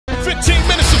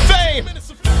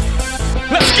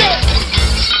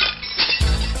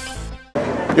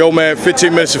Yo, man,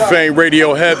 15 Minutes of Fame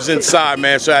Radio, Hebs inside,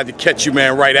 man. So I had to catch you,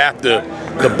 man, right after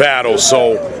the battle.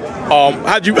 So,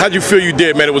 how'd you feel you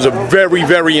did, man? It was a very,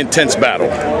 very intense battle.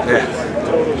 Yeah.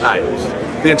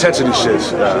 The intensity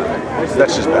shit's,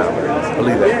 that's just battle.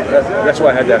 Believe that. That's why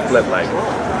I had that flip, like,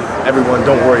 everyone,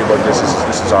 don't worry about this.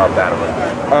 This is our battle.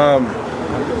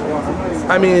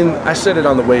 I mean, I said it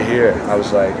on the way here. I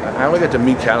was like, I only got to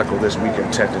meet Calico this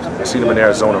weekend technically. I seen him in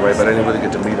Arizona, right? But I didn't really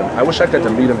get to meet him. I wish I got to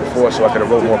meet him before so I could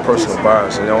have wrote more personal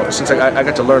bars. You know, since I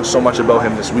got to learn so much about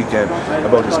him this weekend,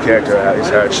 about his character, his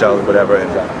hard shell and whatever.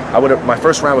 And my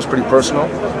first round was pretty personal,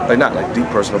 like not like deep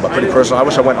personal, but pretty personal. I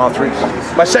wish I went all three.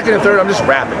 My second and third, I'm just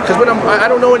rapping because I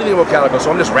don't know anything about Calico,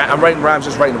 so I'm writing rhymes,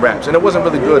 just writing raps, and it wasn't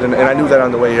really good. And I knew that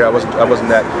on the way here. I wasn't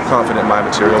that confident in my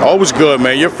material. Always good,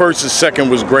 man. Your first and second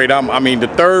was great. I mean, the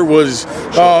third was,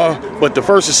 but the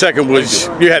first and second was,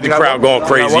 you had the crowd going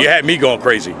crazy. You had me going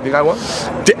crazy. You got one?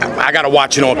 I gotta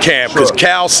watch it on cam because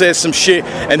Cal said some shit,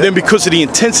 and then because of the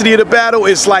intensity of the battle,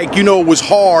 it's like, you know, it was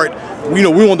hard. You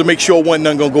know, we wanted to make sure one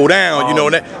nothing gonna go down, you know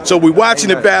that. So we're watching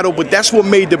the battle, but that's what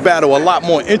made the battle a lot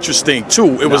more interesting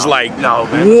too. It was like,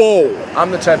 whoa.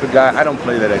 I'm the type of guy, I don't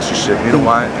play that extra shit. You know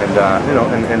why? And you know,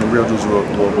 and the real dudes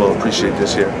will appreciate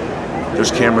this here.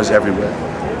 There's cameras everywhere.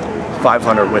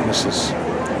 500 witnesses.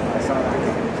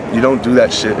 You don't do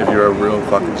that shit if you're a real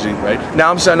fucking G, right? Now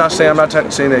I'm not saying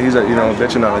that he's a, you know,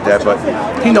 bitch or nothing like that, but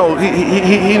he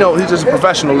know he's just a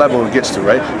professional level he gets to,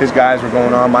 right? His guys were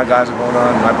going on, my guys are going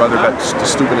on. My brother got the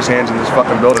stupidest hands in this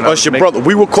fucking building. That's your brother.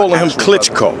 We were calling him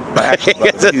Klitschko.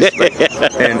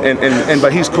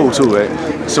 But he's cool too,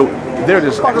 right? So they're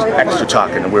just extra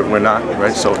talking, and we're not,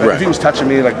 right? So if he was touching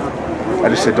me, like, I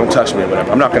just said, don't touch me or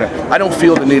whatever. I don't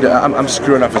feel the need. I'm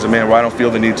secure enough as a man where I don't feel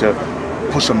the need to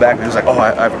push him back. And he's like, oh,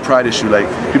 I have a pride issue. Like,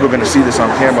 people are gonna see this on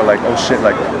camera. Like, oh shit,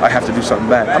 like I have to do something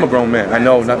back. I'm a grown man. I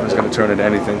know nothing's gonna turn into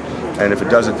anything. And if it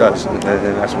does, it does. And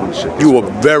that's when the shit. You were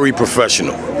very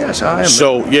professional. Yes, I am.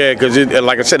 So yeah, because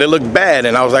like I said, it looked bad,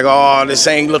 and I was like, oh, this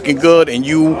ain't looking good. And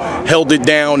you held it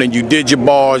down, and you did your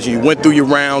bars, and you went through your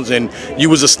rounds, and you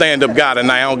was a stand-up guy. And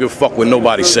I don't give a fuck what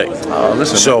nobody say.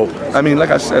 Listen. So man, I mean, like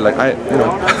I said, like you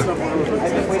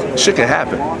know, shit can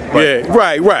happen. Yeah,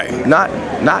 right.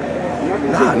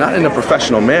 Not in a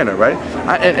professional manner, right?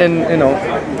 And you know,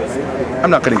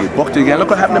 I'm not gonna get booked again. Look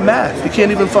what happened to Math. He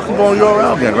can't even fucking go on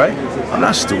URL again, right? I'm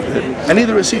not stupid, and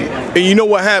neither is he. And you know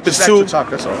what happens too?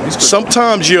 That's all.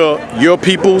 Sometimes your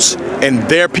peoples and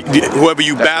their whoever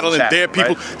you battle and their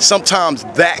people, right? Sometimes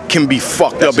that can be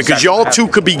fucked up because y'all two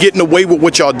could be getting away with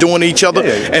what y'all doing to each other,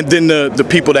 and then the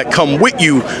people that come with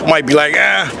you might be like,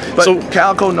 ah. But so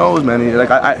Calico knows, man.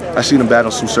 Like I seen him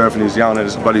battle Sue Surf, and he's yelling at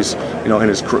his buddies, you know, in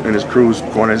his crews,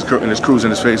 going in his crews in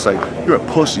his face, like, you're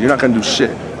a pussy. You're not gonna do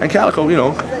shit. And Calico, you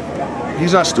know,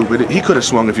 he's not stupid. He could have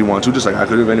swung if he wanted to, just like I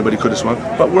could have. Anybody could have swung.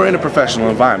 But we're in a professional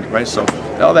environment, right? So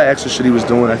all that extra shit he was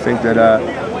doing, I think that,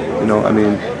 you know, I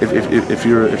mean, if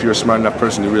you're a smart enough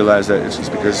person, you realize that it's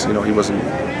just because, you know, he wasn't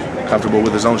comfortable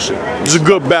with his own shit. It was a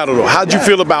good battle though. How'd you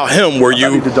feel about him? Were you?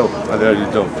 I thought he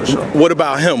did dope for sure. What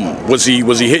about him? Was he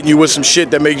hitting you with some shit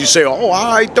that made you say, oh,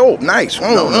 all right, dope, nice?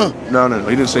 No.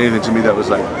 He didn't say anything to me that was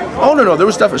like, oh no, there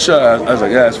was stuff for sure. I was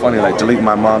like, yeah, it's funny, like deleting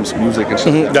my mom's music and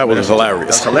shit. That was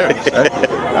hilarious. That's hilarious. Right?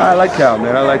 I like Cal,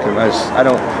 man. I like him. I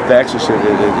don't. The extra shit.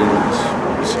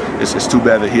 It's too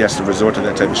bad that he has to resort to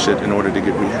that type of shit in order to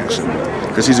get reaction.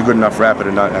 Because he's a good enough rapper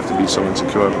to not have to be so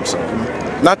insecure of himself. You know?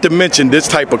 Not to mention this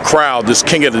type of crowd, this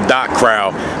King of the Dot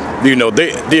crowd, you know,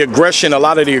 the aggression, a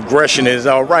lot of the aggression is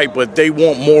all right, but they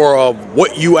want more of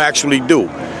what you actually do.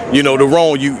 You know, the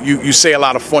wrong, you say a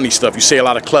lot of funny stuff, you say a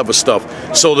lot of clever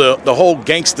stuff. So the whole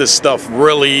gangster stuff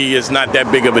really is not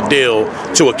that big of a deal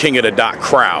to a King of the Dot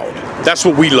crowd. That's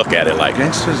what we look at it like.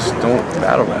 Gangsters don't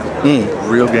battle rap.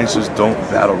 Real gangsters don't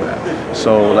battle rap.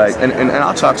 So like, and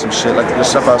I'll talk some shit, like the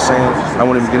stuff I was saying, I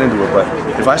won't even get into it,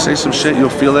 but if I say some shit, you'll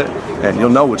feel it and you'll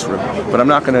know it's real. But I'm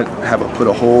not gonna put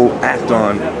a whole act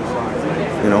on,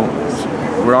 you know.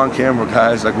 We're on camera,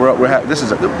 guys. Like this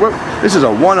is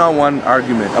a one-on-one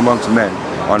argument amongst men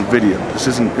on video. This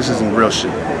isn't real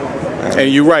shit.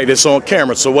 And you're right. It's on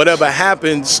camera. So whatever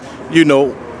happens, you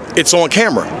know, it's on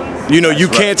camera. You know, you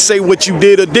can't say what you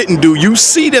did or didn't do. You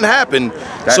see it happen.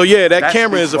 So yeah, that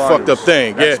camera is a fucked up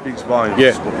thing. That speaks volumes.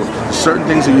 Yeah. Certain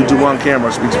things that you do on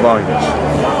camera speaks volumes.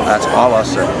 That's all I'll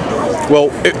say.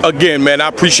 Well, again, man, I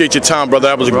appreciate your time, brother.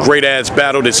 That was a great-ass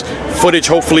battle. This footage,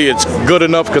 hopefully it's good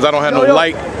enough because I don't have no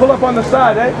light. Pull up on the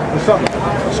side, eh? What's up?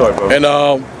 Sorry, bro. And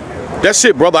that's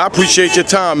it, brother. I appreciate your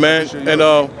time, man. And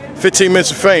 15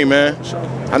 Minutes of Fame, man.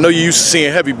 I know you used to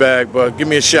seeing Heavy Bag, but give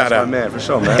me a shout out. Man, for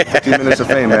sure, man. 15 Minutes of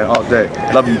Fame, man, all day.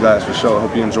 Love you guys, for sure. I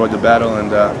hope you enjoyed the battle,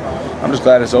 and I'm just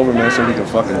glad it's over, man, so we can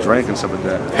fucking drink and stuff like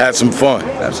that. Had some fun.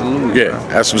 Absolutely. Yeah, bro.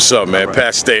 That's what's up, man. Right.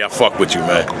 Past stay, I fuck with you,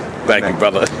 man. Thank you,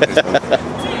 brother.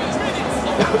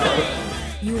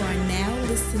 You are now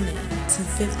listening to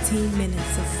 15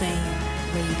 Minutes of Fame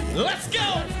Radio. Let's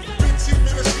go! 15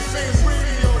 Minutes of Fame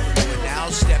Radio. We're now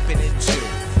stepping into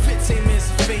 15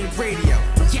 Minutes of Fame Radio.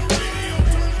 Yeah.